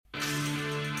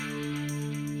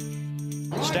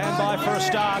Stand by for a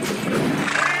start.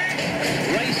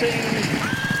 Racing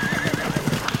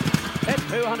at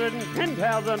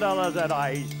 $210,000 at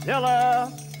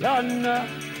Isilla. Done.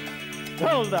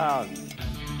 Well done.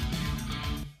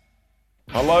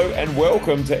 Hello and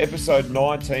welcome to episode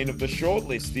 19 of the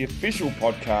Shortlist, the official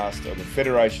podcast of the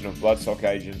Federation of Bloodstock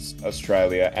Agents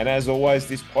Australia. And as always,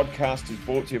 this podcast is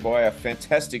brought to you by our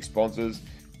fantastic sponsors,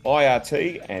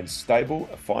 IRT and Stable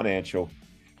Financial.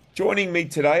 Joining me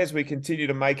today as we continue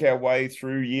to make our way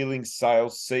through yearling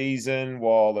sales season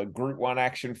while the Group 1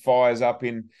 action fires up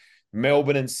in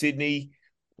Melbourne and Sydney,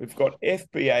 we've got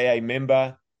FBAA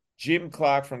member Jim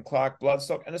Clarke from Clarke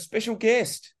Bloodstock and a special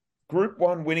guest, Group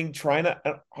 1 winning trainer,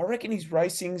 and I reckon his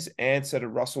racing's answer to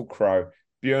Russell Crowe,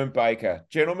 Bjorn Baker.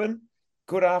 Gentlemen,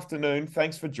 good afternoon.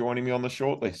 Thanks for joining me on the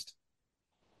Shortlist.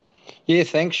 Yeah,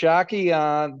 thanks,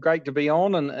 Sharkie. Great to be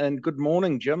on, and good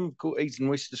morning, Jim. He's in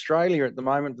West Australia at the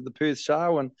moment for the Perth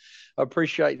sale, and I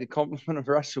appreciate the compliment of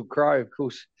Russell Crowe. Of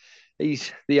course,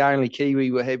 he's the only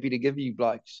Kiwi we're happy to give you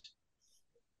blokes.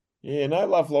 Yeah, no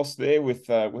love lost there with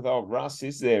old Russ,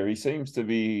 is there? He seems to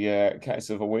be a case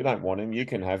of, we don't want him, you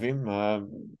can have him.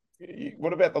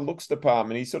 What about the looks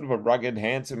department? He's sort of a rugged,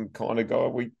 handsome kind of guy.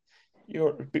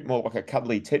 You're a bit more like a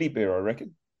cuddly teddy bear, I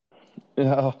reckon.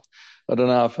 Oh, I don't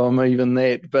know if I'm even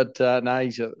that, but no,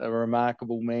 he's a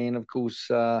remarkable man. Of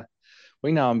course,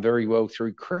 we know him very well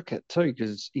through cricket too,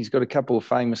 because he's got a couple of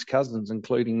famous cousins,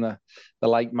 including the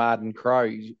late Martin Crowe,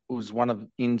 who was one of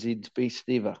NZ's best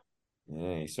ever.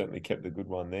 Yeah, he certainly kept the good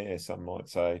one there, some might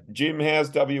say. Jim,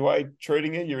 how's WA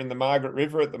treating you? You're in the Margaret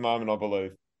River at the moment, I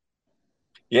believe.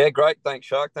 Yeah, great. Thanks,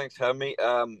 Shark. Thanks for having me.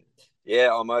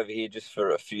 Yeah, I'm over here just for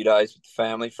a few days with the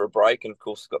family for a break, and of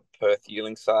course got the Perth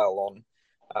yearling sale on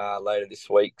later this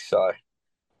week, so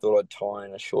thought I'd tie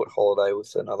in a short holiday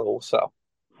with another horse sale.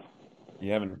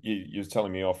 You were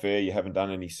telling me off air you haven't done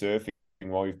any surfing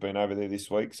while you've been over there this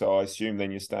week, so I assume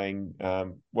then you're staying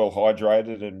well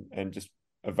hydrated and just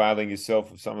availing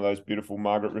yourself of some of those beautiful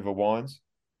Margaret River wines.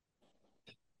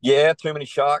 Yeah, too many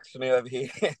sharks for me over here.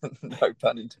 No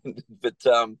pun intended. But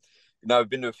I've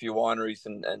been to a few wineries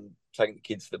and taken the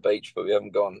kids to the beach, but we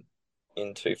haven't gone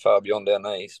in too far beyond our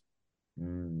knees.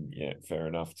 Yeah, fair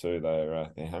enough too.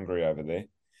 They're hungry over there.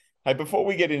 Hey, before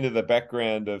we get into the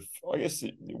background of, I guess,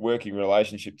 the working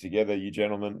relationship together, you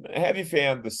gentlemen, how have you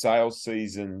found the sales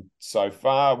season so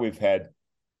far? We've had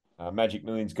Magic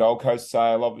Millions Gold Coast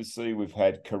sale, obviously. We've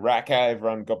had Karaka.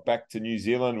 Everyone got back to New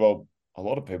Zealand. Well, a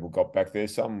lot of people got back there.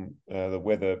 Some, the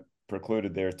weather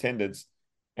precluded their attendance.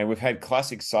 And we've had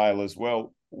Classic sale as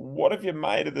well. What have you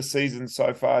made of the season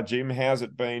so far, Jim? How's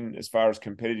it been as far as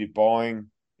competitive buying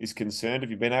is concerned?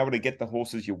 Have you been able to get the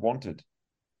horses you wanted?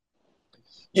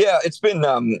 Yeah, it's been,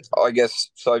 I guess,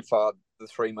 so far, the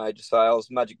three major sales.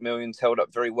 Magic Millions held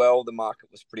up very well. The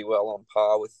market was pretty well on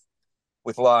par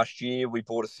with last year. We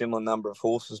bought a similar number of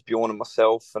horses, Bjorn and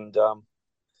myself, and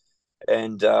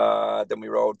then we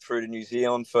rolled through to New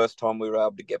Zealand. First time we were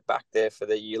able to get back there for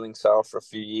their yearling sale for a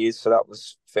few years, so that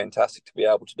was fantastic to be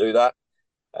able to do that.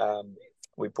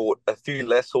 We bought a few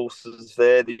less horses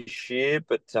there this year,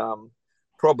 but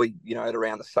probably at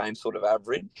around the same sort of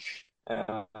average.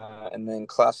 And then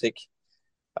Classic,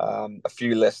 a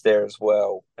few less there as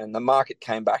well. And the market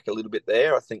came back a little bit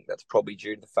there. I think that's probably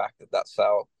due to the fact that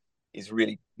sale is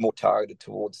really more targeted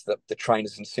towards the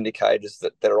trainers and syndicators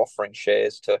that are offering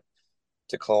shares to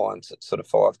clients at sort of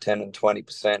 5, 10 and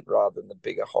 20% rather than the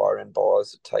bigger higher end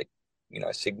buyers that take,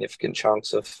 significant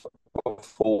chunks of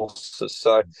horses.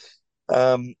 So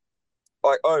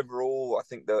overall, I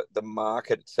think the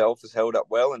market itself has held up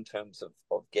well in terms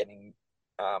of getting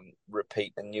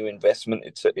repeat and new investment.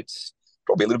 It's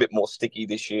probably a little bit more sticky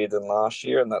this year than last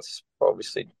year, and that's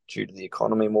obviously due to the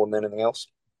economy more than anything else.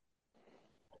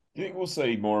 Do you think we'll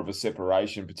see more of a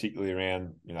separation, particularly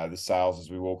around, the sales as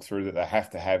we walk through, that they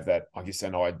have to have that, I guess,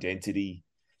 an identity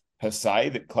per se,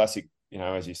 that Classic,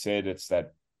 as you said, it's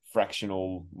that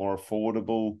fractional, more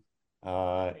affordable,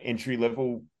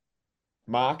 entry-level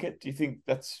market? Do you think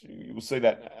we'll see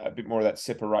that a bit more of that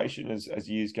separation as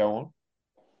years go on?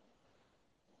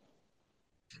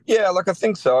 Yeah, I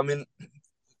think so. I mean,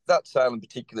 that sale in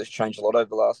particular has changed a lot over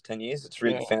the last 10 years. It's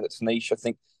really found its niche. I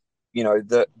think,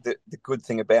 the good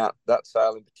thing about that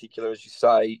sale in particular, as you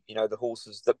say, the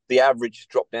horses, the average has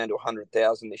dropped down to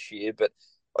 100,000 this year, but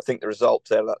I think the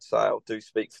results out of that sale do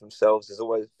speak for themselves. There's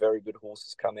always very good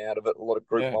horses come out of it. A lot of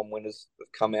Group 1 winners have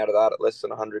come out of that at less than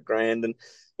 100 grand, and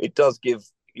it does give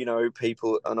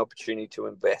people an opportunity to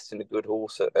invest in a good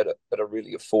horse at a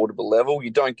really affordable level.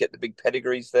 You don't get the big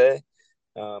pedigrees there,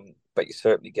 but you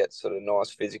certainly get sort of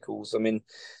nice physicals. I mean,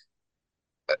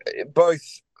 both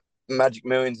Magic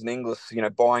Millions and Inglis,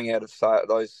 buying out of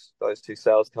those two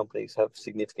sales companies have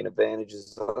significant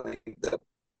advantages. I think that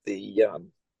the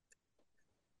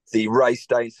race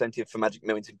day incentive for Magic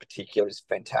Millions in particular is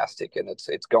fantastic, and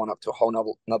it's going up to a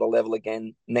whole another level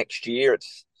again next year.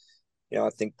 I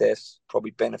think there's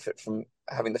probably benefit from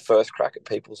having the first crack at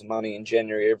people's money in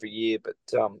January every year, but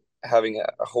having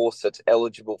a horse that's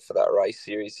eligible for that race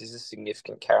series is a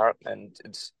significant carrot, and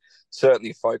it's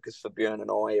certainly a focus for Bjorn and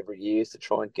I every year is to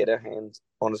try and get our hands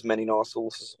on as many nice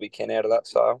horses as we can out of that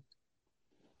sale.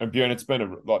 And Bjorn, it's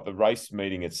been like the race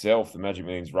meeting itself, the Magic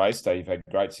Millions race day. You've had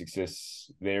great success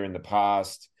there in the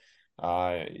past.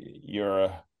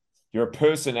 You're a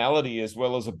personality as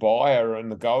well as a buyer on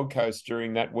the Gold Coast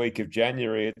during that week of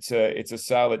January. It's a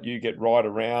sale that you get right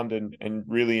around and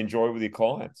really enjoy with your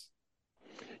clients.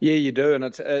 Yeah, you do, and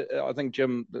I think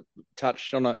Jim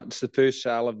touched on it. It's the first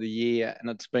sale of the year, and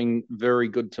it's been very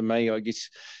good to me. I guess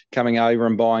coming over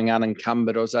and buying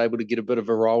unencumbered, I was able to get a bit of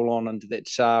a roll on into that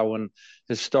sale. And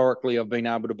historically, I've been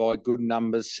able to buy good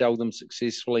numbers, sell them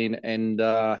successfully, and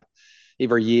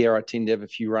every year I tend to have a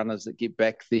few runners that get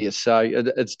back there. So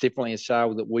it's definitely a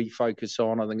sale that we focus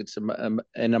on. I think it's an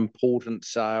important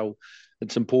sale.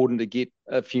 It's important to get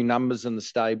a few numbers in the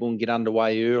stable and get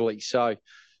underway early. So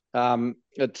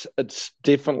it's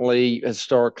definitely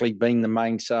historically been the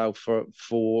main sale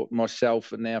for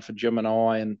myself and now for Jim and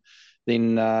I. And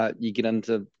then you get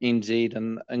into NZ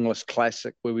and English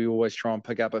Classic, where we always try and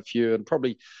pick up a few, and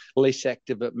probably less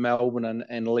active at Melbourne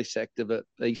and less active at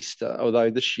Easter, although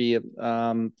this year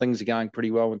things are going pretty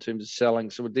well in terms of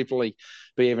selling. So we'll definitely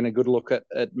be having a good look at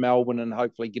Melbourne and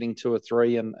hopefully getting 2 or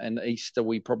 3, and Easter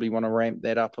we probably want to ramp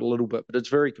that up a little bit. But it's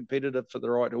very competitive for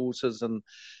the right horses, and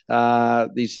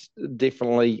there's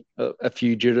definitely a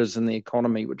few jitters in the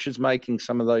economy, which is making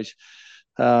some of those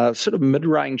sort of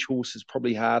mid-range horses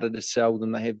probably harder to sell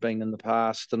than they have been in the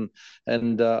past, and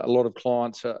a lot of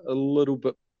clients are a little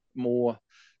bit more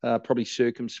probably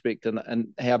circumspect and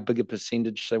how big a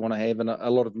percentage they want to have, and a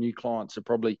lot of new clients are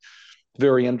probably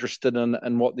very interested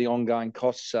in what the ongoing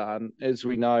costs are. And as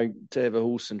we know, to have a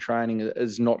horse in training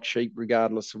is not cheap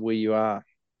regardless of where you are.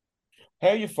 How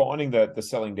are you finding the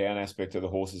selling down aspect of the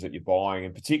horses that you're buying,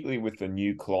 and particularly with the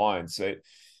new clients?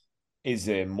 Is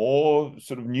there more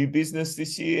sort of new business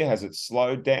this year? Has it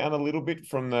slowed down a little bit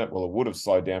from it would have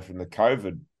slowed down from the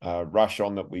COVID rush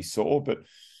on that we saw. But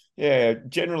yeah,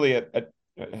 generally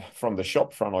from the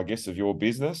shop front, I guess, of your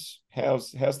business,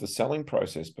 how's the selling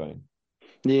process been?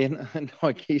 Yeah, and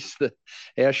I guess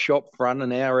our shop front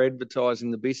and our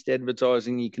advertising, the best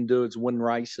advertising you can do is win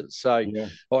races. So yeah.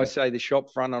 I say the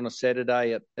shop front on a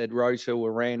Saturday at Rosehill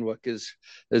or Randwick is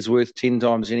worth 10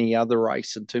 times any other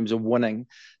race in terms of winning.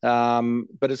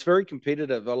 But it's very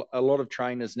competitive. A lot of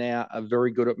trainers now are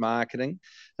very good at marketing.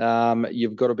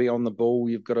 You've got to be on the ball.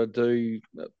 You've got to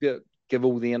give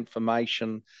all the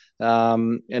information.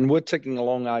 And we're ticking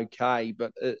along okay,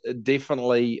 but it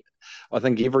definitely, I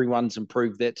think everyone's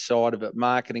improved that side of it.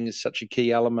 Marketing is such a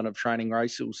key element of training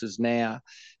racehorses now,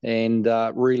 and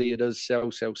really it is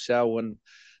sell, and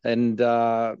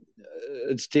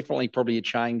it's definitely probably a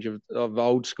change of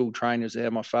old school trainers,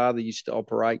 how my father used to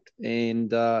operate,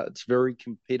 and it's very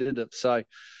competitive. So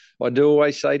I do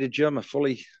always say to Jim, a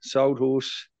fully sold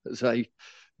horse is a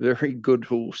very good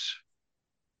horse.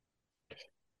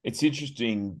 It's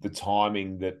interesting the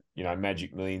timing that,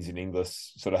 Magic Millions in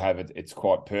Inglis sort of have it. It's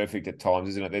quite perfect at times,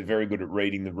 isn't it? They're very good at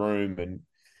reading the room, and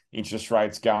interest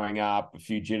rates going up, a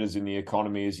few jitters in the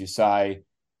economy, as you say.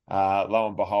 Lo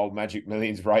and behold, Magic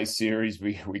Millions race series,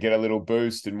 we get a little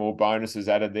boost and more bonuses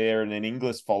added there. And then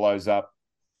Inglis follows up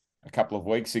a couple of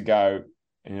weeks ago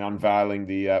in unveiling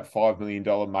the $5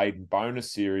 million maiden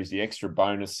bonus series, the extra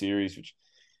bonus series, which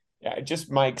it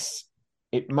just makes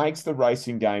the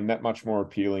racing game that much more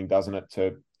appealing, doesn't it,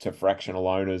 to fractional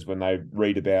owners when they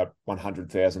read about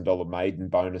 $100,000 maiden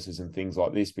bonuses and things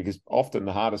like this, because often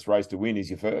the hardest race to win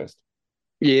is your first.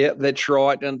 Yeah, that's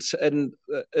right. And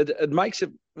it makes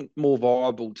it more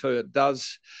viable too. It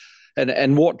does.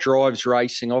 And what drives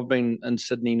racing, I've been in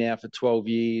Sydney now for 12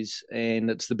 years, and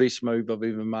it's the best move I've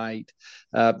ever made.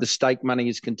 The stake money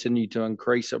has continued to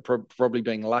increase. I've probably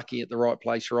been lucky at the right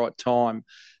place, right time.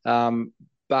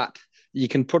 But you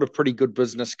can put a pretty good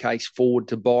business case forward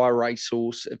to buy a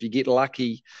racehorse. If you get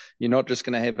lucky, you're not just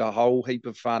going to have a whole heap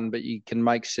of fun, but you can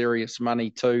make serious money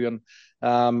too.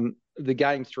 And the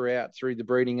game through the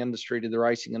breeding industry to the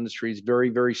racing industry is very,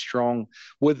 very strong.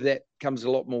 With that comes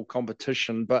a lot more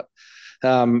competition. But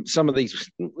some of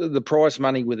the prize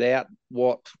money without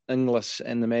what Inglis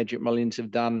and the Magic Millions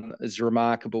have done is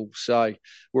remarkable. So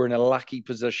we're in a lucky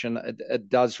position. It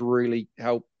does really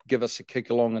help give us a kick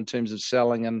along in terms of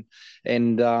selling.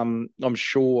 And I'm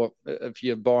sure if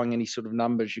you're buying any sort of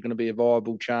numbers, you're going to be a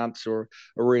viable chance or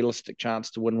a realistic chance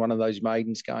to win one of those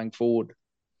maidens going forward.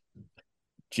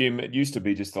 Jim, it used to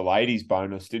be just the ladies'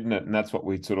 bonus, didn't it? And that's what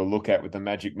we sort of look at with the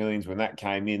Magic Millions when that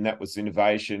came in. That was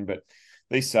innovation. But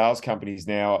these sales companies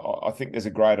now, I think there's a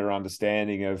greater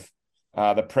understanding of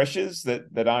the pressures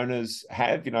that owners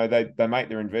have. You know, they make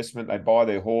their investment, they buy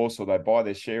their horse or they buy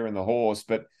their share in the horse,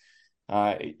 but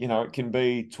you know, it can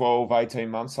be 12, 18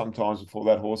 months sometimes before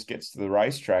that horse gets to the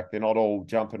racetrack. They're not all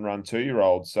jump and run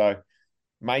 2-year-olds. So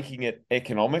making it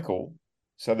economical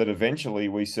so that eventually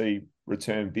we see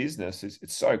return business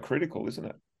it's so critical, isn't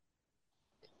it?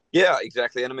 Yeah,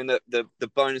 exactly. And I mean, the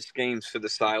bonus schemes for the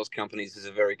sales companies is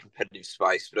a very competitive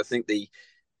space, but I think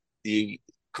the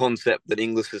concept that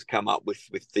Inglis has come up with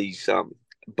these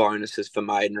bonuses for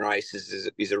maiden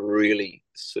races is a really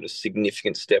sort of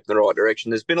significant step in the right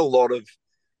direction. There's been a lot of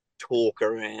talk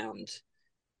around,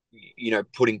 you know,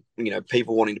 putting, you know,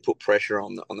 people wanting to put pressure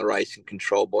on the racing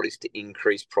control bodies to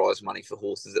increase prize money for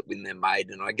horses that win their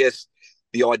maiden. And I guess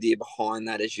the idea behind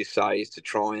that, as you say, is to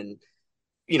try and,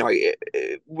 you know,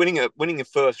 winning a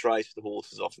first race for the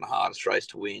horse is often the hardest race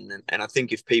to win. And I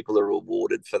think if people are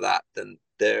rewarded for that, then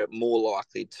they're more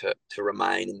likely to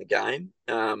remain in the game.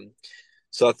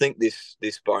 So I think this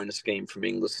bonus scheme from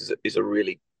Inglis is a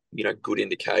really, you know, good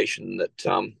indication that,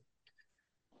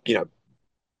 you know,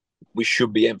 we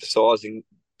should be emphasising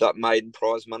that maiden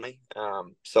prize money.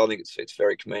 So I think it's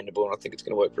very commendable, and I think it's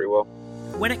going to work very well.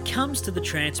 When it comes to the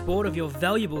transport of your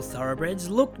valuable thoroughbreds,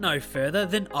 look no further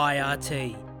than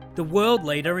IRT, the world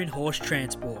leader in horse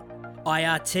transport.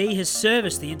 IRT has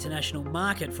serviced the international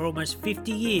market for almost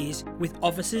 50 years with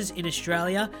offices in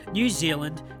Australia, New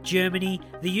Zealand, Germany,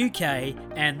 the UK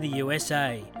and the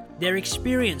USA. Their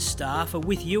experienced staff are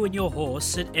with you and your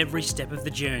horse at every step of the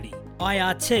journey.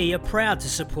 IRT are proud to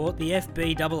support the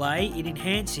FBAA in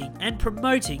enhancing and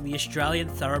promoting the Australian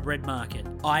thoroughbred market.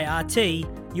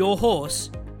 IRT, your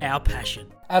horse, our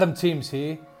passion. Adam Timms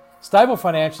here. Stable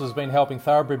Financial has been helping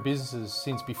thoroughbred businesses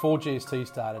since before GST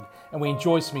started, and we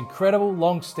enjoy some incredible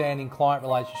long-standing client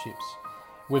relationships.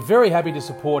 We're very happy to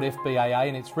support FBAA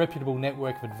and its reputable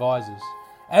network of advisors.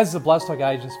 As the Bloodstock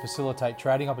agents facilitate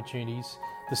trading opportunities,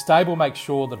 the stable makes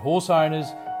sure that horse owners,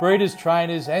 breeders,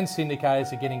 trainers and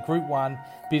syndicators are getting Group 1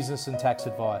 business and tax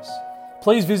advice.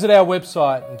 Please visit our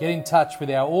website and get in touch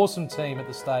with our awesome team at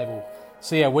the stable.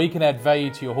 See how we can add value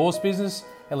to your horse business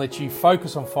and let you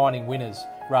focus on finding winners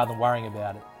rather than worrying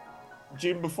about it.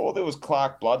 Jim, before there was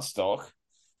Clarke Bloodstock,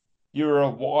 you were a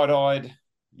wide-eyed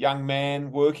young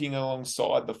man working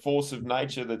alongside the force of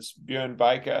nature that's Bjorn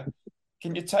Baker.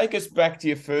 Can you take us back to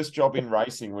your first job in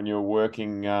racing when you were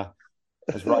working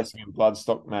as racing and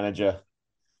bloodstock manager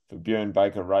for Bjorn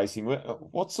Baker Racing?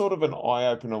 What sort of an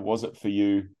eye-opener was it for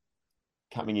you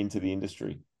coming into the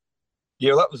industry?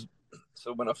 Yeah, that was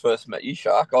so when I first met you,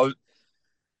 Shark.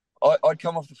 I'd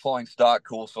come off the Flying Start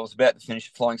course. I was about to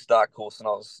finish the Flying Start course and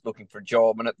I was looking for a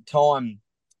job. And at the time,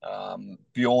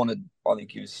 Bjorn I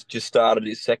think he was just started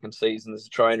his second season as a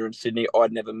trainer in Sydney.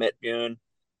 I'd never met Bjorn,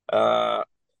 but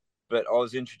I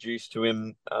was introduced to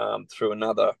him through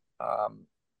another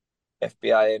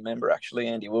FBA member, actually,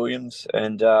 Andy Williams.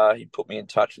 And he put me in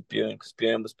touch with Bjorn because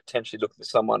Bjorn was potentially looking for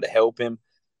someone to help him.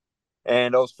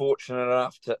 And I was fortunate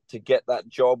enough to get that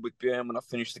job with Bjorn when I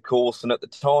finished the course. And at the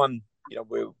time, you know,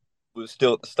 we were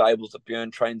still at the stables that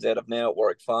Bjorn trains out of now at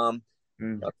Warwick Farm.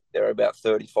 There are about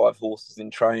 35 horses in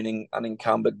training.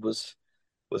 Unencumbered was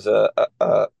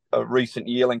a recent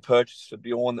yearling purchase for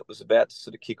Bjorn that was about to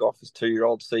sort of kick off his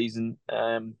 2-year-old season.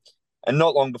 And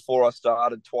not long before I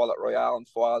started, Twilight Royale and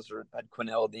Pfizer had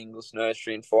Quinnell at the Inglis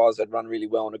nursery, and Pfizer had run really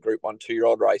well in a Group 1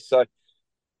 2-year-old race. So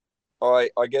I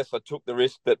guess I took the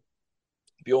risk that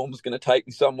Bjorn was going to take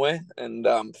me somewhere. And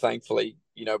thankfully,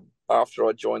 you know, after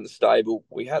I joined the stable,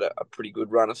 we had a pretty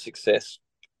good run of success,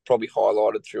 probably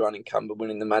highlighted through Unencumbered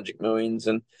winning the Magic Millions.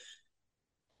 And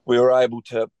we were able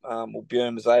to,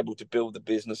 Bjorn was able to build the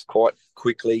business quite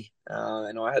quickly.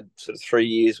 And I had sort of 3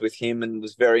 years with him and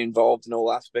was very involved in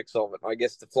all aspects of it. I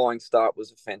guess the Flying Start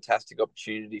was a fantastic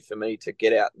opportunity for me to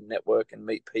get out and network and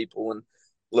meet people and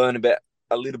learn about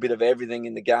a little bit of everything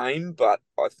in the game. But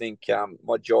I think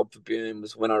my job for Bjorn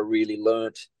was when I really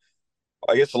learnt,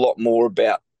 I guess, a lot more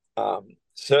about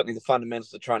certainly the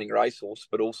fundamentals of training a racehorse,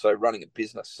 but also running a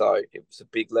business. So it was a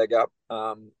big leg up.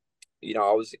 You know,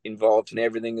 I was involved in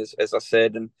everything, as I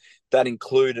said, and that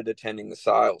included attending the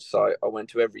sales. So I went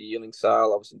to every yearling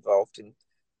sale. I was involved in,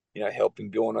 you know, helping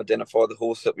Bjorn identify the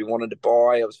horse that we wanted to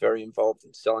buy. I was very involved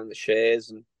in selling the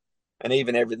shares, and and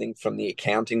even everything from the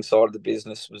accounting side of the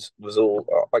business was all,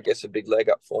 I guess, a big leg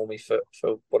up for me for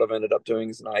what I've ended up doing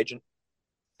as an agent.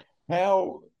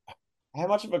 How how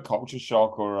much of a culture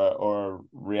shock or a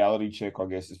reality check, I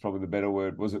guess is probably the better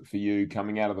word, was it for you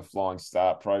coming out of the Flying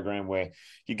Start program where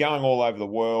you're going all over the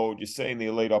world, you're seeing the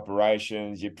elite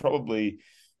operations, you're probably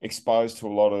exposed to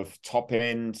a lot of top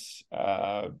end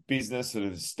business that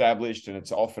is established and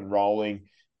it's off and rolling,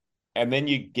 and then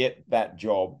you get that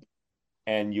job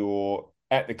and you're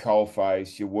at the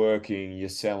coalface, you're working, you're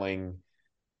selling.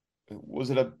 Was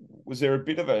there a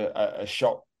bit of a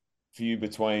shock for you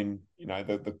between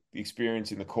the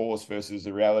experience in the course versus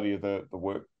the reality of the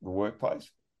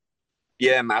workplace?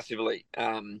 Yeah, massively.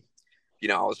 I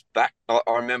was back. I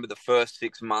remember the first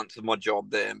 6 months of my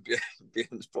job there, and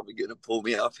Bjorn's probably going to pull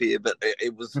me up here, but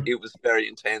it was very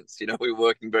intense. We were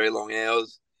working very long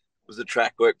hours. It was a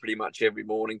track work pretty much every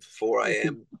morning for 4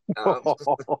 a.m.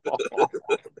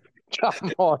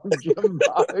 Come on,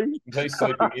 Jimbo. He's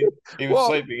sleeping in. He was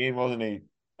sleeping in, wasn't he,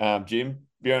 Jim?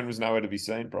 Bjorn was nowhere to be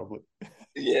seen, probably.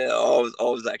 Yeah, I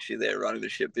was actually there running the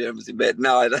ship. Bjorn was in bed.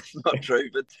 No, that's not true.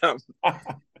 But I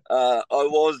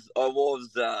was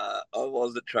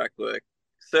at track work.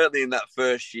 Certainly in that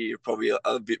first year, probably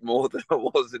a bit more than I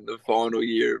was in the final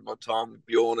year of my time with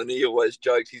Bjorn. And he always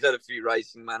jokes. He's had a few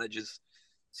racing managers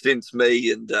since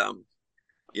me, and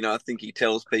I think he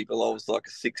tells people I was like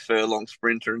a 6 furlong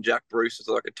sprinter and Jack Bruce was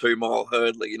like a 2 mile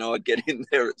hurdler. I'd get in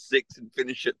there at 6 and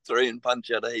finish at 3 and punch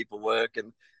out a heap of work,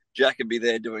 and Jack would be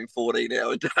there doing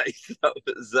 14-hour days. So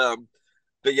it was,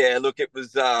 but yeah, look, it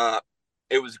was a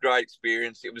great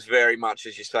experience. It was very much,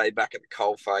 as you say, back at the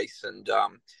coalface, and I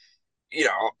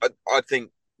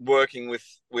think working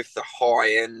with the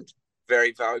high end,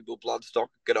 very valuable bloodstock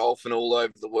Godolphin all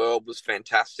over the world was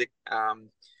fantastic.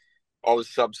 I was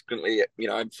subsequently,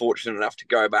 fortunate enough to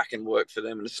go back and work for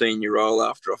them in a senior role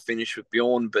after I finished with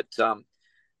Bjorn. But,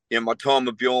 my time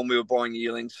with Bjorn, we were buying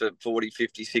yearlings for 40,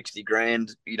 50, 60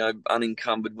 grand,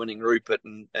 unencumbered, winning Rupert,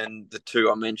 and the two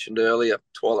I mentioned earlier,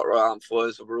 Twilight Royale and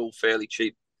Flows, were all fairly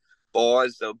cheap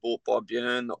buys. They were bought by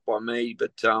Bjorn, not by me.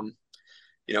 But,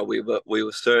 we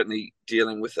were certainly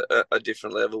dealing with a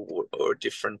different level or a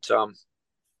different,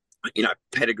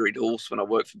 pedigreed horse when I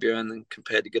worked for Bjorn than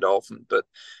compared to Godolphin. But,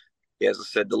 yeah, as I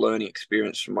said, the learning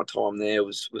experience from my time there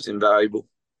was invaluable.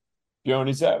 Bjorn,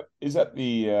 is that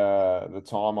the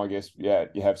time, I guess, yeah,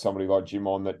 you have somebody like Jim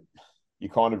on that you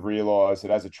kind of realise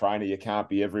that as a trainer you can't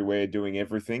be everywhere doing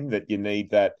everything, that you need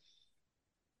that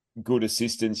good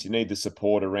assistance, you need the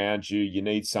support around you, you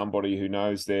need somebody who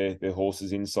knows their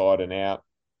horses inside and out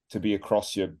to be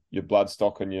across your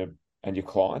bloodstock and your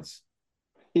clients?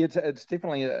 It's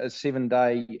definitely a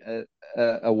 7-day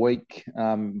a week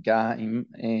game,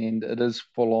 and it is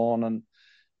full on. And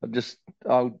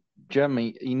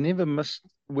Jimmy, he never missed,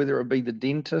 whether it be the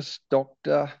dentist,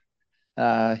 doctor,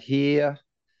 hair.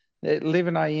 At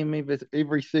 11 a.m.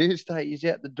 every Thursday, he's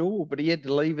out the door, but he had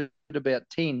to leave at about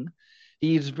 10.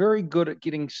 He is very good at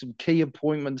getting some key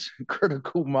appointments and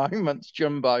critical moments,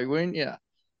 Jimbo, weren't you?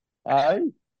 I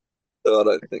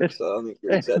don't think so. I think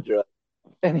you're exaggerating.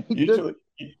 And usually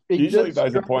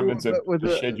those appointments are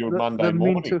scheduled Monday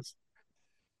mornings.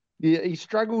 He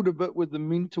struggled a bit with the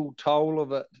mental toll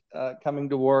of it, coming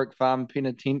to Warwick Farm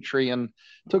Penitentiary, and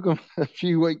took him a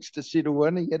few weeks to settle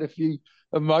in. He had a few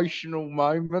emotional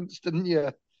moments, didn't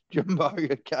you, Jimbo,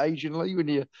 occasionally when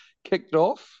you kicked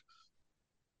off?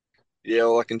 Yeah,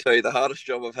 well, I can tell you the hardest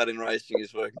job I've had in racing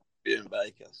is working with Bjorn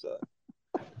Baker. So.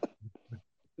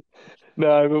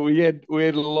 No, but we had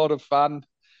a lot of fun.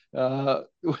 We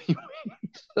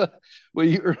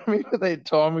remember that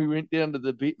time we went down to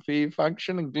the Betfair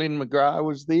function and Glenn McGrath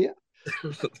was there?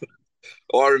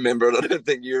 I remember it. I don't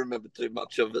think you remember too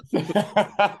much of it.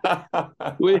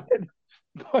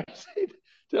 I said,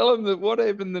 tell him that what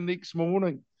happened the next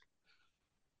morning.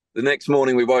 The next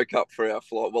morning we woke up for our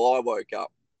flight. Well, I woke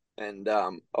up and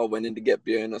I went in to get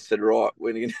Bjorn. I said, right,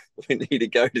 we need to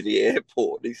go to the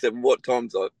airport. He said, what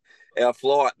time's our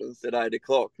flight? And I said 8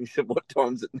 o'clock. He said, what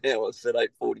time's it now? I said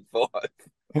 8:45.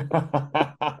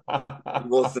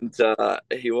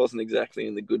 He wasn't exactly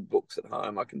in the good books at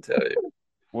home, I can tell you.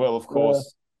 Well, of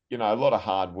course, a lot of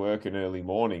hard work in early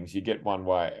mornings. You get one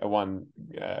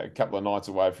couple of nights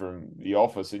away from the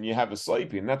office and you have a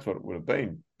sleep in. That's what it would have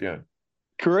been. Yeah.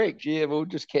 Correct. Yeah, we were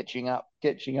just catching up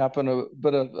in a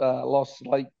bit of lost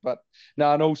sleep. But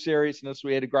no, in all seriousness,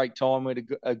 we had a great time. We had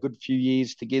a good few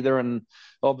years together. And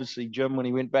obviously, Jim, when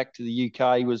he went back to the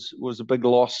UK, was a big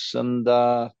loss. And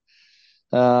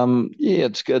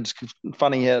it's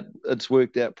funny how it's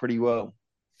worked out pretty well.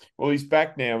 Well, he's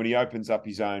back now and he opens up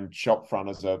his own shop front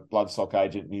as a bloodstock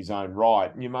agent in his own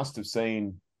right. And you must have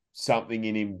seen something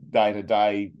in him day to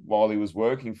day while he was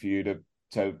working for you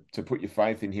to put your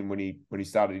faith in him when he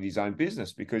started his own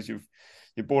business? Because you've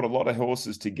bought a lot of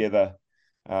horses together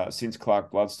since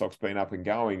Clarke Bloodstock's been up and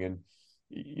going, and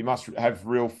you must have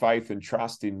real faith and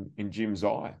trust in Jim's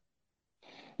eye.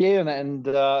 Yeah, and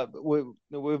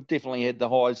we've definitely had the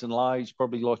highs and lows,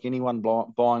 probably like anyone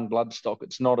buying bloodstock.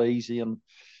 It's not easy, and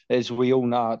as we all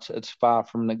know, it's far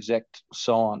from an exact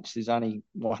science. There's only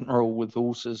one rule with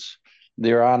horses.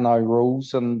 There are no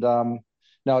rules, and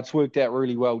no, it's worked out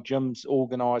really well. Jim's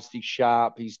organised, he's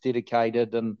sharp, he's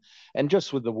dedicated, and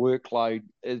just with the workload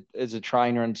as a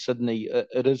trainer in Sydney,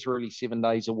 it is really 7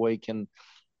 days a week, and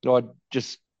I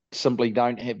just simply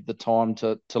don't have the time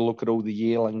to look at all the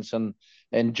yearlings.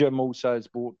 And Jim also has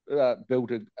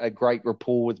built a great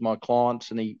rapport with my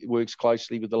clients, and he works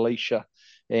closely with Alicia,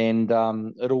 and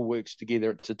it all works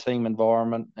together. It's a team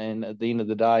environment, and at the end of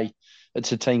the day,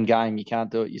 it's a team game. You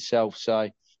can't do it yourself. So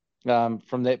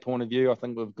from that point of view, I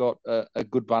think we've got a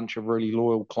good bunch of really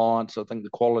loyal clients. I think the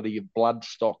quality of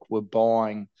bloodstock we're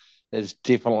buying has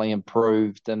definitely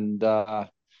improved, and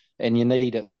you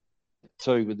need it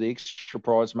too with the extra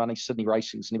prize money. Sydney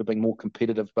racing's never been more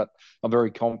competitive, but I'm very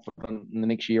confident in the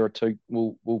next year or two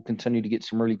we'll continue to get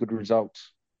some really good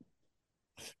results.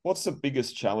 What's the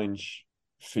biggest challenge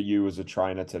for you as a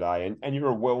trainer today? And you're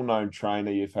a well-known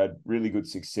trainer. You've had really good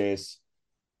success,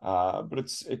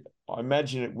 but I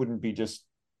imagine it wouldn't be just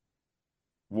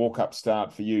walk-up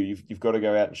start for you. You've got to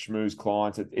go out and schmooze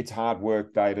clients. It's hard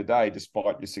work day to day,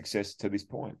 despite your success to this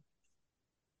point.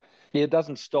 Yeah, it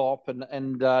doesn't stop,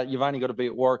 and you've only got to be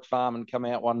at Warwick Farm and come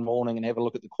out one morning and have a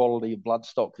look at the quality of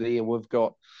bloodstock there. We've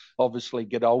got obviously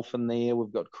Godolphin there.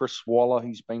 We've got Chris Waller,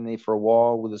 who's been there for a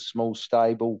while with a small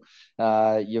stable.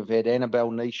 You've had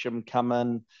Annabelle Neesham come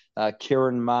in.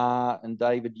 Kieran Marr and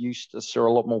David Eustace are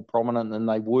a lot more prominent than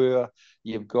they were.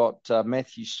 You've got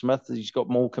Matthew Smith, who's got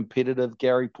more competitive.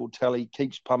 Gary Portelli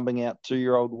keeps pumping out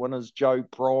 2-year-old winners. Joe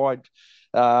Pride.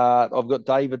 I've got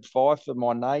David Pfeiffer,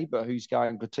 my neighbour, who's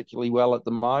going particularly well at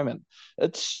the moment.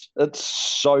 It's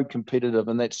so competitive,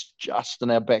 and that's just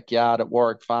in our backyard at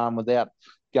Warwick Farm without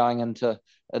going into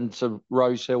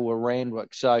Rosehill or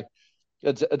Randwick. So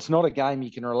it's not a game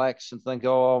you can relax and think,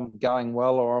 oh, I'm going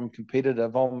well or I'm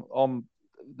competitive. I'm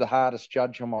the hardest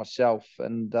judge on myself,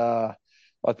 and I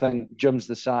think Jim's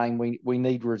the same. We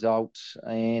need results,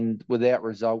 and without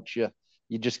results,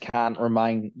 you just can't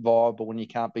remain viable when you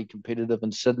can't be competitive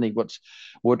in Sydney, which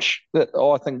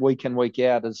I think week in, week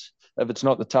out is, if it's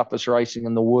not the toughest racing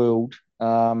in the world,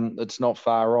 it's not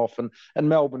far off. And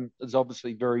Melbourne is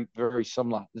obviously very, very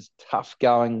similar. It's tough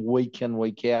going week in,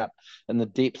 week out, and the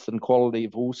depth and quality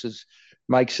of horses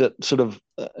makes it sort of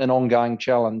an ongoing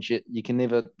challenge. You can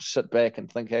never sit back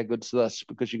and think, how good's this?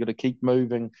 Because you've got to keep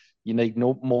moving. You need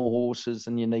more horses,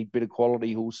 and you need better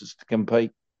quality horses to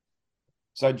compete.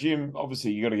 So, Jim,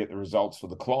 obviously you got to get the results for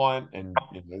the client, and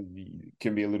it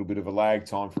can be a little bit of a lag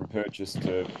time from purchase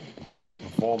to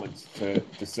performance to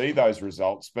see those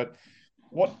results. But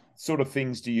what sort of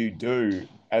things do you do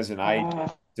as an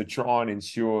agent to try and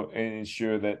ensure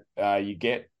that you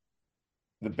get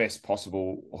the best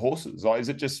possible horses? Like, is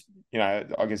it just,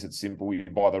 I guess it's simple, you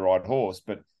buy the right horse,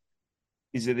 but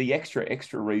is there the extra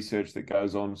research that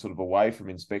goes on sort of away from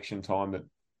inspection time that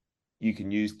you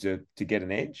can use to get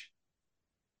an edge?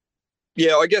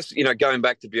 Yeah, I guess, going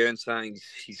back to Bjorn saying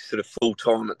he's sort of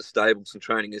full-time at the stables and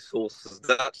training his horses,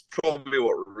 that's probably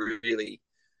what really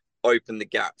opened the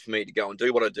gap for me to go and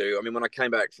do what I do. I mean, when I came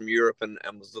back from Europe and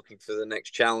was looking for the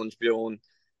next challenge, Bjorn,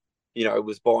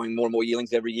 was buying more and more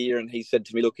yearlings every year. And he said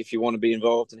to me, look, if you want to be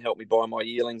involved and help me buy my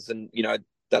yearlings, and,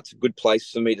 that's a good place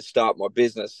for me to start my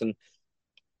business. And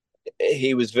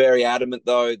he was very adamant,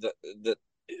 though, that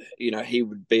he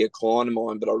would be a client of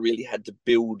mine, but I really had to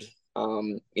build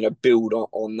on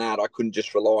that. I couldn't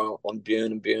just rely on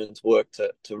Bjorn and Bjorn's work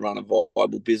to run a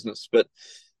viable business. But,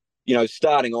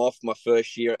 starting off my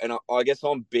first year, and I guess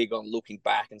I'm big on looking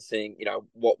back and seeing,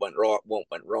 what went right, what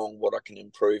went wrong, what I can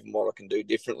improve and what I can do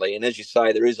differently. And as you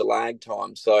say, there is a lag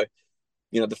time. So,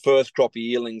 the first crop of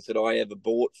yearlings that I ever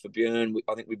bought for Bjorn,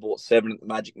 I think we bought 7 at the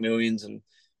Magic Millions, and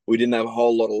we didn't have a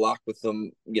whole lot of luck with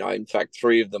them. In fact,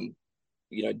 3 of them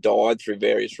died through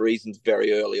various reasons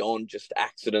very early on, just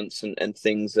accidents and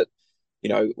things that,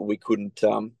 we couldn't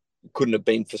have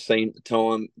been foreseen at the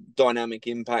time. Dynamic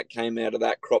Impact came out of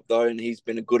that crop, though, and he's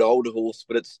been a good older horse,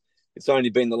 but it's only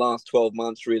been the last 12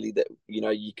 months really that,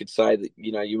 you could say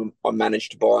that, I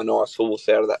managed to buy a nice horse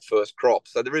out of that first crop.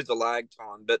 So there is a lag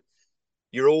time, but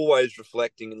you're always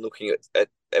reflecting and looking at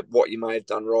what you may have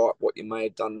done right, what you may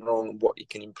have done wrong, and what you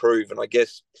can improve. And I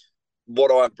guess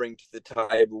what I bring to the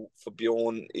table for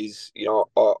Bjorn is,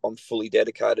 I'm fully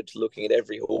dedicated to looking at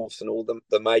every horse and all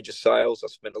the major sales. I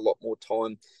spent a lot more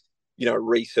time,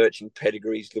 researching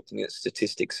pedigrees, looking at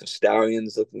statistics of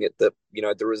stallions, looking at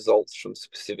the results from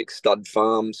specific stud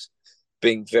farms,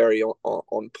 being very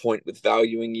on point with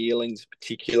valuing yearlings in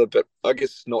particular. But I guess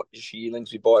it's not just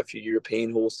yearlings. We buy a few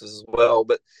European horses as well.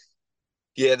 But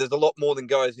yeah, there's a lot more than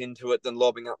goes into it than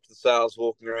lobbing up to the sales,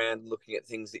 walking around, looking at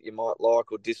things that you might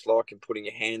like or dislike, and putting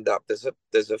your hand up. There's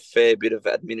a fair bit of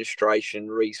administration,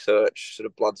 research, sort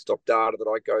of bloodstock data that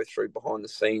I go through behind the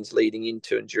scenes, leading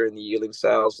into and during the yearling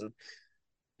sales. And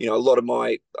a lot of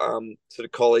my sort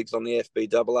of colleagues on the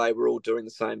FBAA were all doing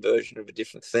the same version of a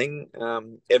different thing.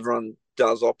 Everyone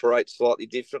does operate slightly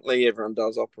differently. Everyone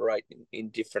does operate in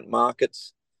different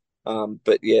markets.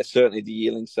 But yeah, certainly the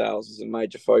yearling sales is a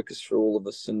major focus for all of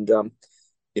us. And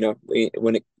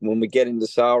when we get into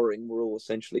sale ring, we're all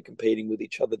essentially competing with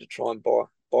each other to try and buy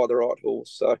the right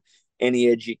horse. So any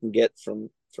edge you can get from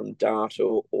data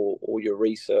or your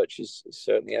research is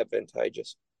certainly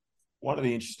advantageous. One of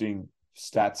the interesting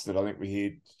stats that I think we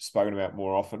hear spoken about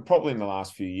more often, probably in the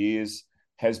last few years,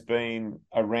 has been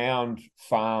around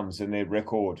farms and their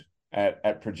record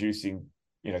at producing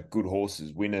good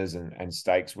horses, winners and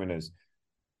stakes winners.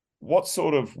 What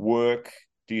sort of work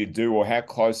do you do, or how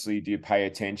closely do you pay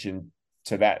attention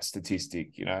to that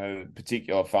statistic?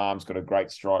 Particular farms got a great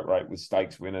strike rate with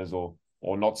stakes winners, or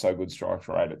not so good strike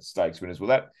rate at stakes winners. Will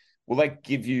that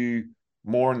give you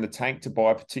more in the tank to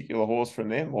buy a particular horse from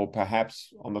them, or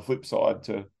perhaps on the flip side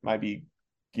to maybe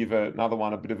give another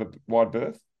one a bit of a wide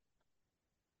berth?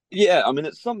 Yeah, I mean,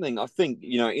 it's something I think,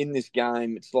 in this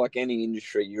game, it's like any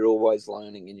industry, you're always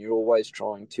learning and you're always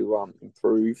trying to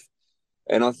improve.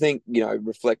 And I think,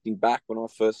 reflecting back when I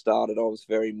first started, I was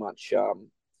very much, I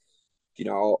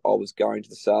was going to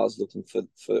the sales looking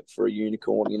for a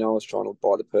unicorn. I was trying to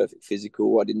buy the perfect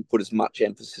physical. I didn't put as much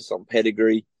emphasis on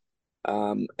pedigree.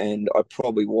 And I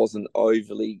probably wasn't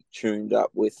overly tuned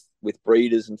up with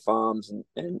breeders and farms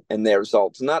and their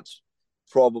results. And that's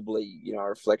probably, a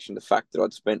reflection of the fact that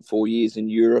I'd spent 4 years in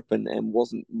Europe and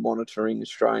wasn't monitoring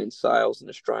Australian sales and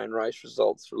Australian race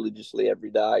results religiously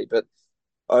every day. But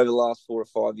over the last 4 or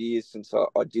 5 years since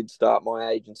I did start my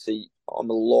agency, I'm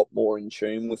a lot more in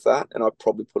tune with that, and I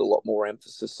probably put a lot more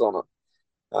emphasis on it.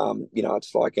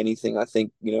 It's like anything. I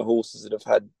think, horses that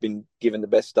have been given the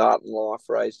best start in life,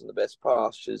 raised in the best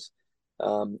pastures,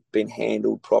 been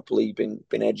handled properly, been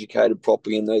educated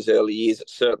properly in those early years, it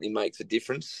certainly makes a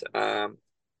difference.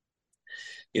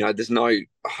 There's no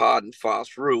hard and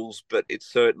fast rules, but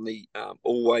it's certainly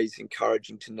always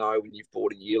encouraging to know when you've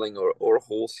bought a yearling or a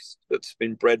horse that's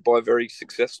been bred by a very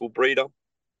successful breeder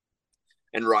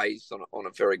and raised on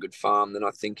a very good farm, then I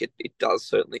think it does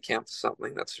certainly count for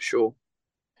something, that's for sure.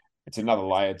 It's another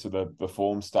layer to the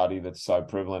form study that's so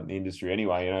prevalent in the industry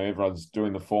anyway. Everyone's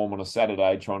doing the form on a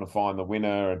Saturday, trying to find the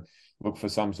winner and look for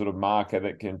some sort of marker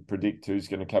that can predict who's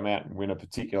going to come out and win a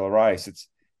particular race. It's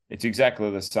exactly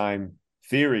the same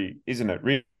theory, isn't it?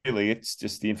 Really, it's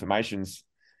just the information's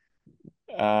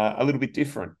a little bit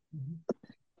different.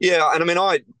 Yeah, and I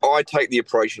mean, I take the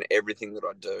approach in everything that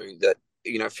I do that,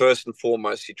 first and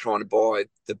foremost, you're trying to buy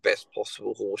the best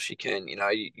possible horse you can.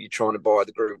 You're trying to buy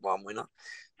the Group 1 winner.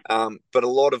 But a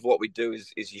lot of what we do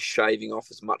is you're shaving off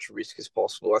as much risk as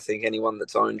possible. I think anyone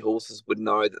that's owned horses would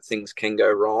know that things can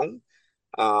go wrong,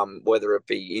 whether it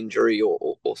be injury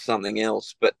or something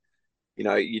else. But,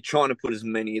 you're trying to put as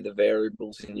many of the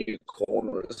variables in your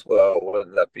corner as well, whether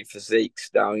that be physique,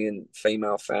 stallion,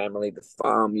 female family, the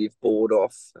farm you've bought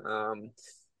off,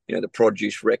 the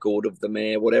produce record of the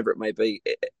mare, whatever it may be.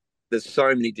 There's so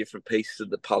many different pieces of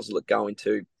the puzzle that go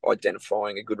into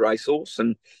identifying a good racehorse.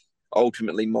 And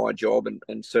ultimately my job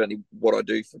and certainly what I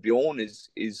do for Bjorn is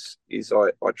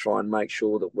I try and make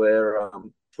sure that we're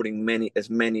putting as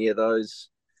many of those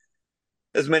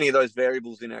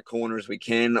variables in our corner as we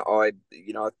can. I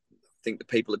think the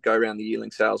people that go around the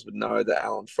yearling sales would know that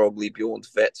Alan Frogley, Bjorn's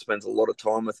vet, spends a lot of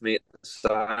time with me at the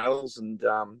sales, and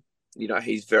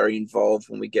he's very involved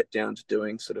when we get down to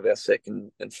doing sort of our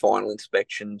second and final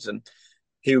inspections, and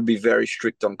he would be very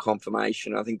strict on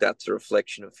confirmation. I think that's a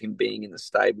reflection of him being in the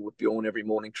stable with Bjorn every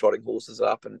morning, trotting horses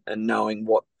up and knowing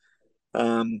what,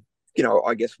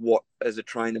 I guess what as a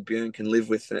trainer Bjorn can live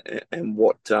with and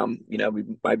what, we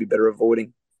may be better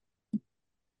avoiding.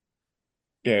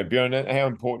 Yeah, Bjorn, how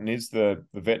important is the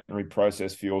veterinary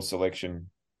process for your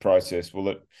selection process? Will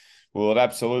it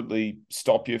absolutely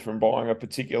stop you from buying a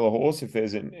particular horse if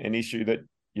there's an issue that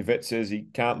your vet says he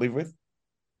can't live with?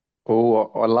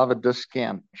 Oh, I love a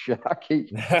discount, Sharky.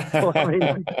 I mean,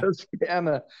 a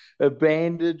discount, a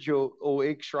bandage or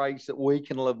X-rays that we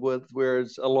can live with,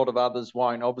 whereas a lot of others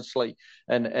won't, obviously.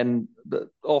 And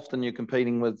often you're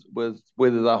competing with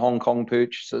whether they're Hong Kong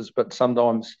purchases, but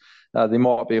sometimes there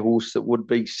might be a horse that would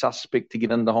be suspect to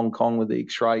get into Hong Kong with the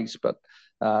X-rays, but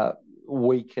uh,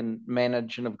 we can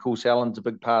manage. And of course, Alan's a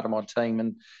big part of my team.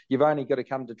 And you've only got to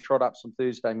come to trot ups on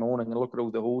Thursday morning and look at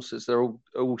all the horses. They're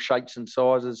all shapes and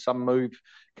sizes. Some move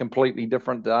completely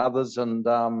different to others. And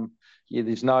yeah,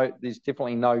 there's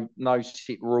definitely no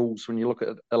set rules when you look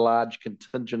at a large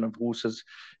contingent of horses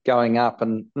going up.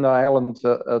 And no, Alan's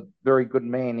a very good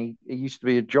man. He used to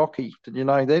be a jockey. Did you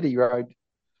know that? He rode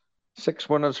 6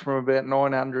 winners from about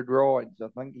 900 rides. I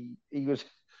think he was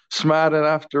smart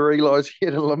enough to realise he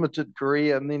had a limited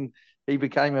career, and then he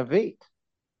became a vet.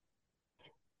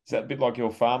 Is that a bit like your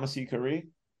pharmacy career?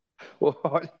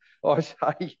 Well, I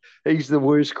say he's the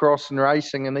worst cross in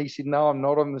racing, and he said, "No, I'm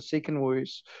not. I'm the second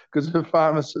worst because the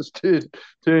pharmacist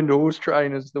turned horse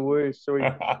trainers the worst." So we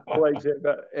always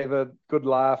have a good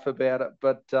laugh about it.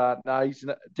 But no, he's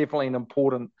definitely an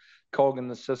important cog in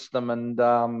the system,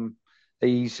 and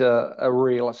he's a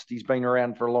realist. He's been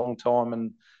around for a long time,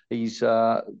 and he's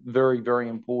very, very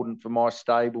important for my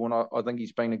stable, and I think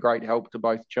he's been a great help to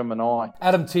both Jim and I.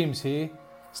 Adam Timms here.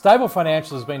 Stable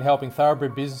Financial has been helping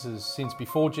thoroughbred businesses since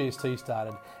before GST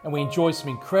started, and we enjoy some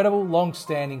incredible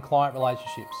long-standing client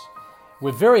relationships.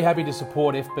 We're very happy to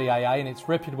support FBAA and its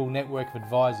reputable network of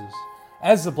advisors.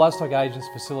 As the Bloodstock agents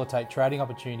facilitate trading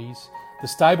opportunities, the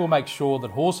stable makes sure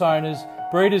that horse owners,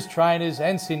 breeders, trainers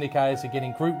and syndicators are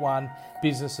getting Group 1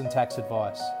 business and tax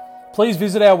advice. Please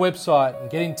visit our website and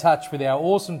get in touch with our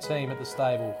awesome team at the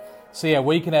stable. See how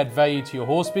we can add value to your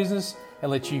horse business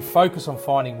and let you focus on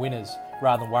finding winners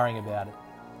rather than worrying about it.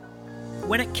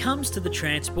 When it comes to the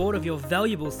transport of your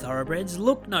valuable thoroughbreds,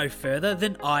 look no further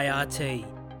than IRT,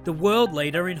 the world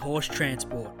leader in horse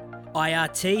transport.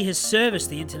 IRT has serviced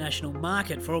the international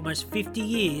market for almost 50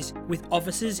 years with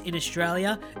offices in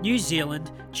Australia, New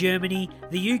Zealand, Germany,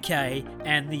 the UK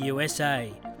and the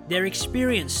USA. Their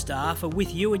experienced staff are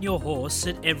with you and your horse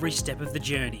at every step of the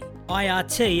journey.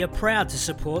 IRT are proud to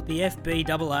support the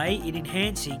FBAA in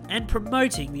enhancing and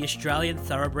promoting the Australian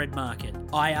thoroughbred market.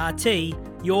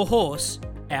 IRT, your horse,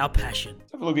 our passion.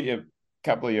 Let's have a look at your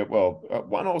couple of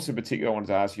one horse in particular I wanted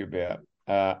to ask you about,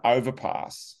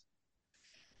 Overpass.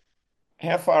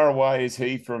 How far away is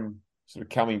he from sort of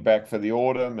coming back for the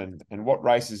autumn, and what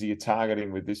races are you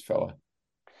targeting with this fella?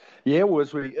 Yeah, well,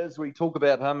 as we talk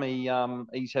about him,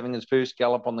 he's having his first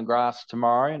gallop on the grass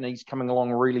tomorrow, and he's coming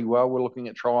along really well. We're looking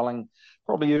at trialling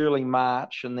probably early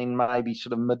March, and then maybe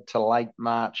sort of mid to late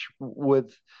March,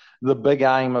 with the big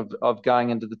aim of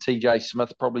going into the TJ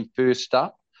Smith probably first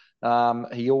up.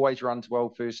 He always runs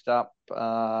well first up.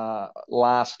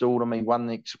 Last autumn, he won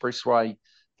the Expressway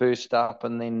first up,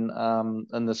 and then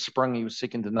in the spring he was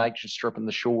second to Nature Strip in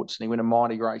the shorts, and he went a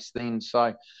mighty race then.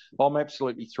 So I'm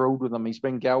absolutely thrilled with him. He's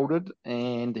been gelded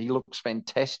and he looks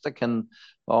fantastic, and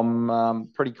I'm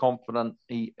pretty confident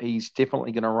he's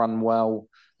definitely going to run well,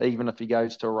 even if he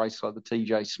goes to a race like the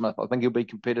TJ Smith. I think he'll be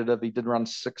competitive. He did run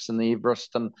 6th in the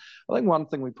Everest, and I think one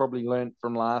thing we probably learned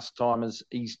from last time is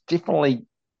he's definitely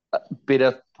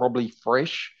better, probably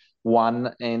fresh.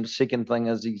 One, and second thing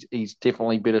is he's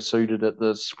definitely better suited at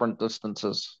the sprint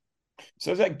distances.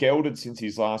 So is that gelded since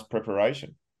his last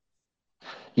preparation?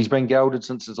 He's been gelded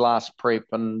since his last prep,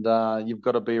 and you've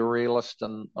got to be a realist.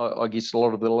 And I guess a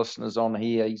lot of the listeners on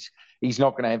here, he's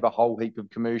not going to have a whole heap of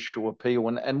commercial appeal.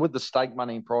 And with the stake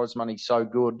money and prize money so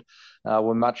good,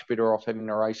 we're much better off having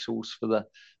a racehorse for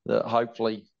the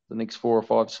hopefully the next 4 or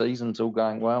 5 seasons all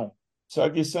going well. So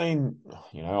have you seen,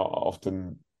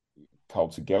 often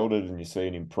colts are gelded and you see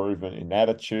an improvement in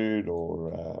attitude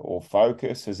or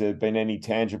focus? Has there been any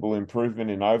tangible improvement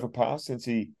in Overpass since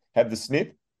he had the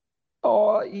snip?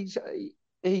 Oh,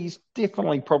 he's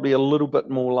definitely probably a little bit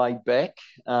more laid back,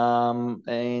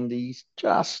 and his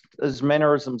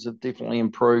mannerisms have definitely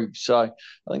improved. So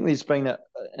I think there's been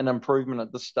an improvement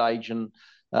at this stage, and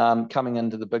coming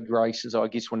into the big races, I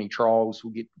guess when he trials,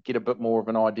 we'll get a bit more of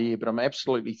an idea. But I'm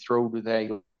absolutely thrilled with how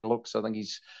he looks. I think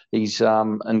he's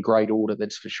in great order,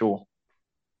 that's for sure.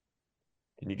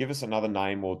 Can you give us another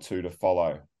name or two to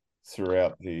follow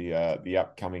throughout the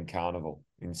upcoming carnival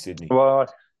in Sydney? Well,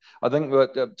 I think we're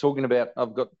talking about,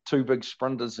 I've got 2 big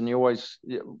sprinters, and you always,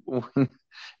 when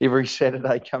every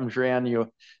Saturday comes round, you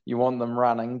want them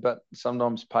running, but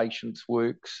sometimes patience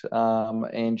works.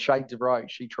 And Shades of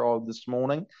Roach, she trialled this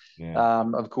morning. Yeah.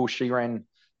 Of course, she ran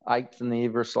 8th in the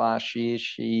Everest last year.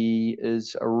 She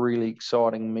is a really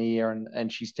exciting mare,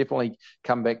 and she's definitely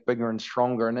come back bigger and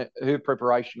stronger. And her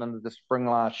preparation into the spring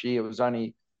last year was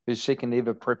only her second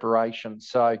ever preparation.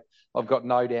 So I've got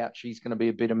no doubt she's going to be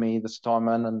a better mare this time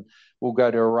in, and we'll go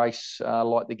to a race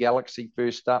like the Galaxy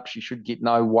first up. She should get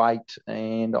no weight,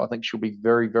 and I think she'll be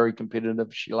very, very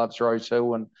competitive. She loves Rose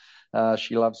Hill, and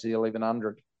she loves the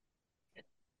 1100.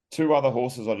 Two other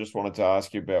horses I just wanted to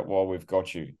ask you about while we've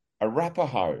got you.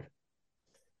 Arapaho.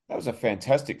 That was a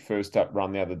fantastic first up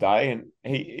run the other day, and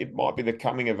it might be the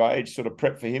coming of age sort of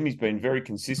prep for him. He's been very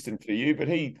consistent for you, but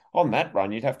on that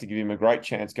run, you'd have to give him a great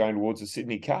chance going towards the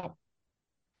Sydney Cup.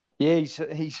 Yeah,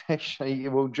 he's actually,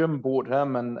 well, Jim bought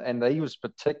him, and he was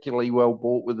particularly well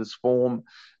bought with his form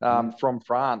from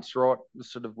France, right?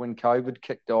 Sort of when COVID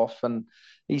kicked off, and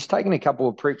he's taken a couple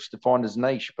of preps to find his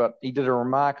niche, but he did a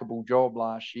remarkable job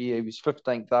last year. He was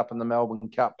 15th up in the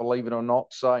Melbourne Cup, believe it or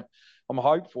not. So I'm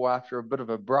hopeful after a bit of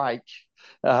a break,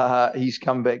 he's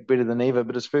come back better than ever.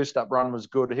 But his first up run was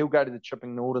good. He'll go to the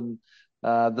Chipping Norton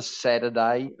this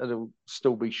Saturday. It'll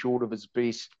still be short of his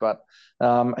best, but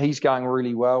he's going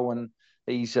really well, and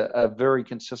he's a very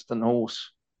consistent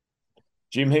horse.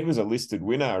 Jim, he was a listed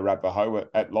winner, Arapaho,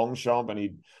 at Longchamp, and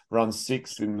he'd run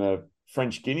 6th in the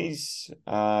French Guineas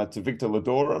to Victor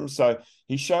Ladorum. So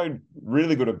he showed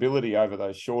really good ability over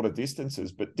those shorter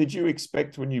distances. But did you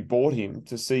expect when you bought him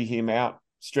to see him out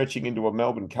stretching into a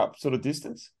Melbourne Cup sort of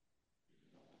distance?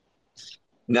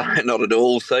 No, not at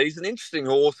all. So he's an interesting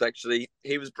horse, actually.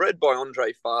 He was bred by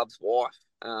Andre Favre's wife.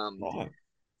 Right.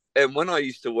 And when I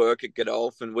used to work at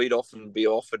Godolphin, we'd often be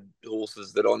offered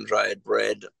horses that Andre had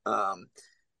bred. And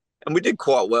we did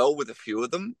quite well with a few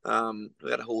of them. We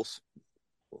had a horse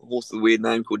with a weird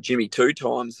name called Jimmy Two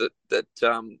Times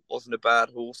that wasn't a bad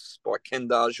horse by Ken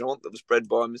D'Argent that was bred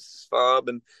by Mrs. Farb.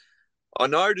 And I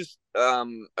noticed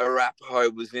Arapaho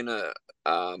was in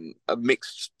a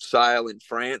mixed sale in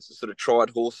France, a sort of tried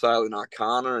horse sale in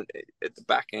Arcana at the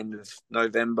back end of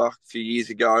November a few years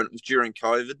ago, and it was during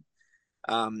COVID.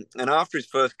 And after his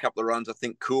first couple of runs, I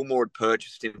think Coolmore had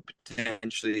purchased him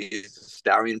potentially as a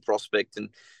stallion prospect, and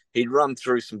he'd run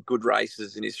through some good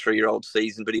races in his 3-year-old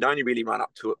season, but he'd only really run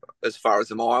up to as far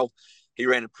as a mile. He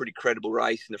ran a pretty credible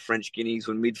race in the French Guineas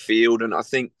on midfield, and I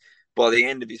think by the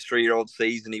end of his 3-year-old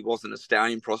season, he wasn't a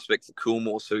stallion prospect for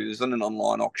Coolmore, so he was on an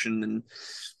online auction. And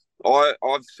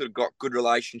I've sort of got good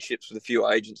relationships with a few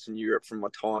agents in Europe from my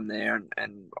time there,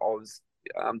 and I was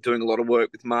doing a lot of work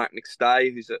with Mark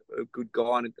McStay, who's a good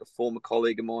guy and a former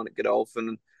colleague of mine at Godolphin.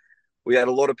 And we had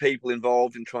a lot of people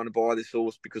involved in trying to buy this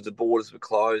horse because the borders were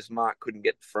closed. Mark couldn't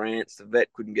get to France. The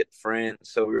vet couldn't get to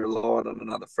France. So we relied on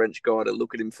another French guy to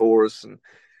look at him for us. And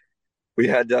we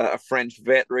had a French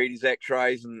vet read his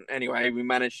x-rays. And anyway,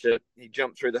 he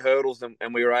jumped through the hurdles,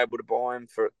 and we were able to buy him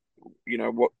for,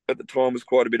 what at the time was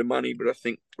quite a bit of money, but I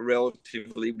think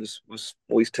relatively was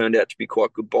always turned out to be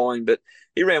quite good buying. But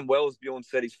he ran well, as Bjorn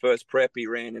said, his first prep. He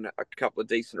ran in a couple of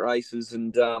decent races,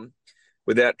 and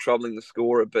without troubling the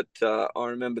scorer. But I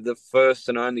remember the first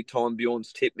and only time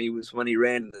Bjorn's tipped me was when he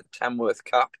ran the Tamworth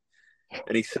Cup,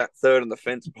 and he sat third on the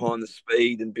fence behind the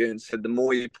speed, and Bjorn said, the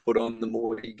more you put on, the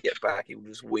more you get back. He will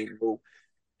just win. Well,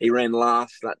 he ran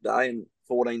last that day, and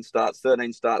 13 starts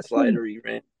later, he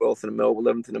ran 12th in the Melbourne,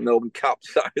 11th in the Melbourne Cup.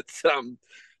 So it's,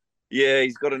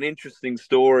 he's got an interesting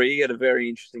story. He had a very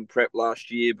interesting prep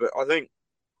last year, but I think,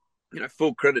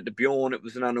 full credit to Bjorn. It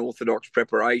was an unorthodox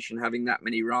preparation, having that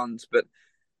many runs. But,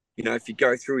 if you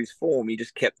go through his form, he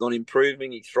just kept on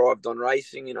improving. He thrived on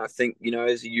racing. And I think,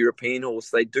 as a European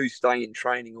horse, they do stay in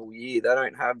training all year. They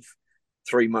don't have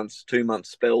 3 months, 2 month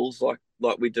spells like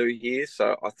we do here.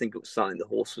 So I think it was something the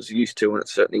horse was used to, and it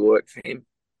certainly worked for him.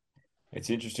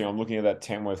 It's interesting. I'm looking at that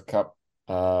Tamworth Cup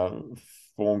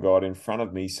form guide in front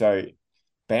of me. So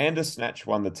Bandersnatch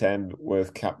won the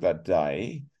Tamworth Cup that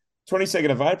day. 22nd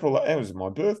of April, that was my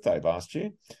birthday last year.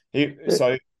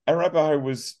 So Arapaho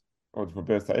was, it's my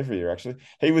birthday every year, actually.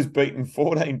 He was beaten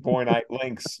 14.8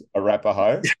 lengths,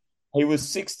 Arapaho. He was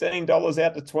 $16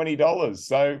 out to $20.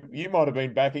 So you might have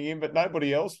been backing him, but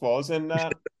nobody else was. And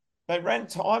they ran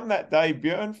time that day,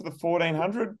 Bjorn, for the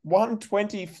 1400.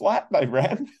 120 flat they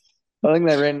ran. I think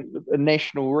they ran a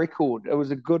national record.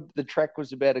 The track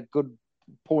was about a good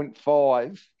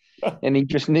 0.5, and he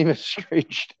just never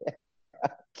stretched out.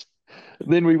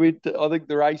 Then we went to, I think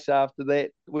the race after that,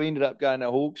 we ended up going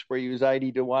to Hawkesbury. He was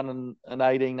 80 to 1 in an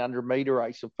 1,800 metre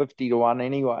race, or 50 to 1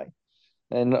 anyway,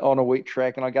 and on a wet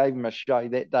track. And I gave him a show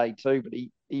that day too, but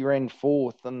he ran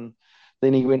 4th, and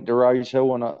then he went to Rose Hill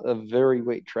on a very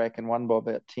wet track and won by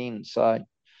about 10. So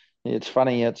it's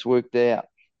funny how it's worked out.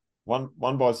 One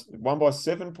by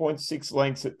 7.6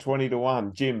 lengths at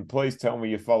 20-1. Jim, please tell me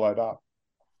you followed up.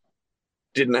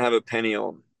 Didn't have a penny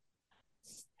on.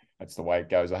 That's the way it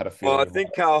goes. I had a feeling. Well, I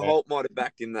think Carl Holt might have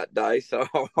backed him that day, so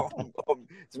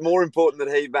it's more important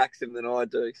that he backs him than I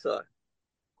do. So,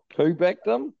 Who backed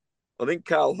him? I think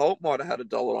Carl Holt might have had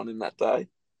 $1 on him that day.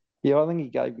 Yeah, I think he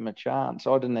gave him a chance.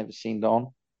 I didn't have a cent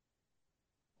on.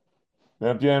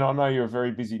 Now, Bjorn, I know you're a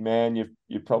very busy man.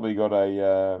 You've probably got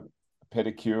a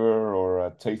pedicure or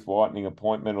a teeth whitening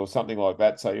appointment or something like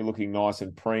that, so you're looking nice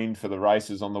and preened for the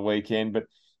races on the weekend. But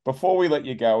before we let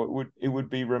you go, it would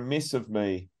be remiss of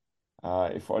me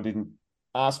if I didn't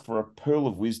ask for a pearl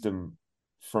of wisdom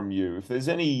from you. If there's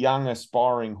any young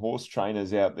aspiring horse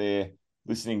trainers out there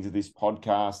listening to this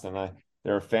podcast and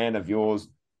they're a fan of yours,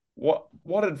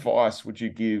 what advice would you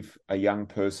give a young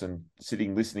person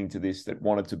sitting listening to this that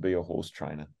wanted to be a horse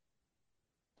trainer?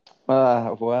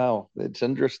 Wow, that's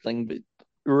interesting. But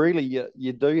really,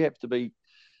 you do have to be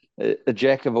a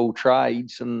jack of all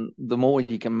trades, and the more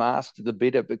you can master, the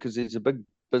better, because there's a big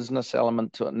business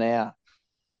element to it now.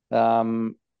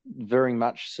 Very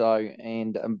much so,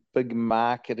 and a big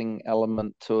marketing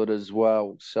element to it as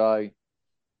well. So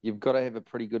you've got to have a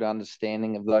pretty good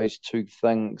understanding of those two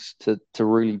things to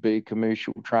really be a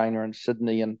commercial trainer in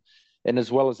Sydney. And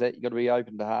as well as that, you've got to be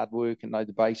open to hard work and know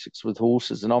the basics with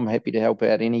horses. And I'm happy to help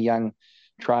out any young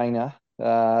trainer.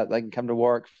 They can come to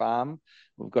Warwick Farm.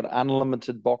 We've got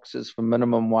unlimited boxes for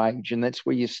minimum wage, and that's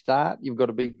where you start. You've got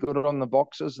to be good on the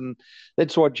boxes, and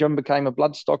that's why Jim became a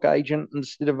bloodstock agent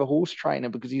instead of a horse trainer,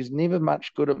 because he was never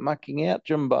much good at mucking out,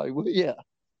 Jimbo, were you?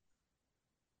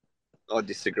 I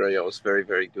disagree. I was very,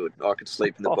 very good. I could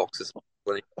sleep in the boxes.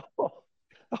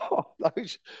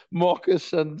 Those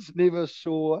moccasins never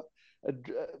saw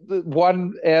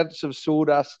 1 ounce of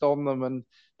sawdust on them in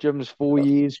Jim's 4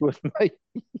 years with me.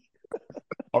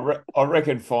 I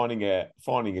reckon finding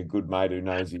a good mate who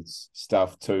knows his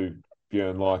stuff too,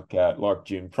 Bjorn, like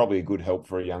Jim, probably a good help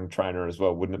for a young trainer as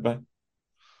well, wouldn't it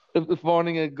be?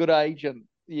 Finding a good agent.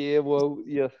 Yeah, well,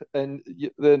 yeah, and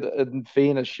in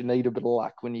fairness, you need a bit of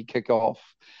luck when you kick off,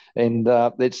 and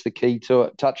that's the key to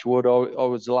it. Touch wood, I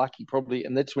was lucky probably,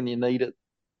 and that's when you need it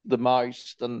the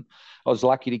most. And I was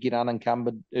lucky to get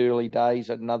unencumbered early days.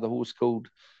 I had another horse called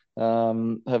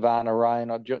Havana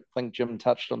Rain. I think Jim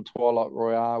touched on Twilight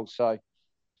Royale, so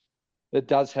it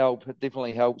does help. It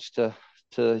definitely helps to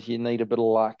you need a bit of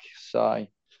luck. So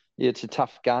yeah, it's a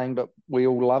tough game, but we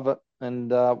all love it,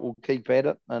 and we'll keep at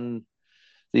it. And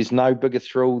there's no bigger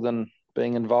thrill than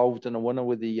being involved in a winner,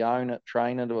 whether you own it,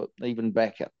 train it, or even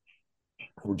back it.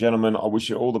 Well, gentlemen, I wish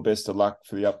you all the best of luck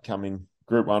for the upcoming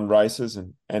Group 1 races,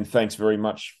 and thanks very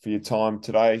much for your time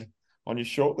today on your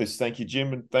shortlist. Thank you,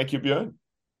 Jim, and thank you, Bjorn.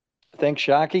 Thanks,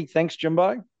 Sharkie. Thanks,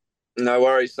 Jimbo. No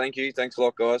worries. Thank you. Thanks a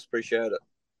lot, guys. Appreciate it.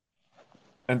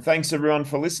 And thanks, everyone,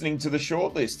 for listening to the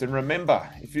shortlist. And remember,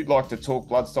 if you'd like to talk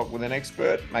bloodstock with an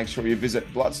expert, make sure you visit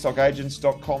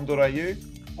bloodstockagents.com.au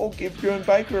or give Bjorn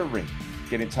Baker a ring.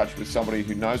 Get in touch with somebody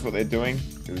who knows what they're doing,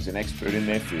 who is an expert in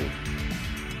their field.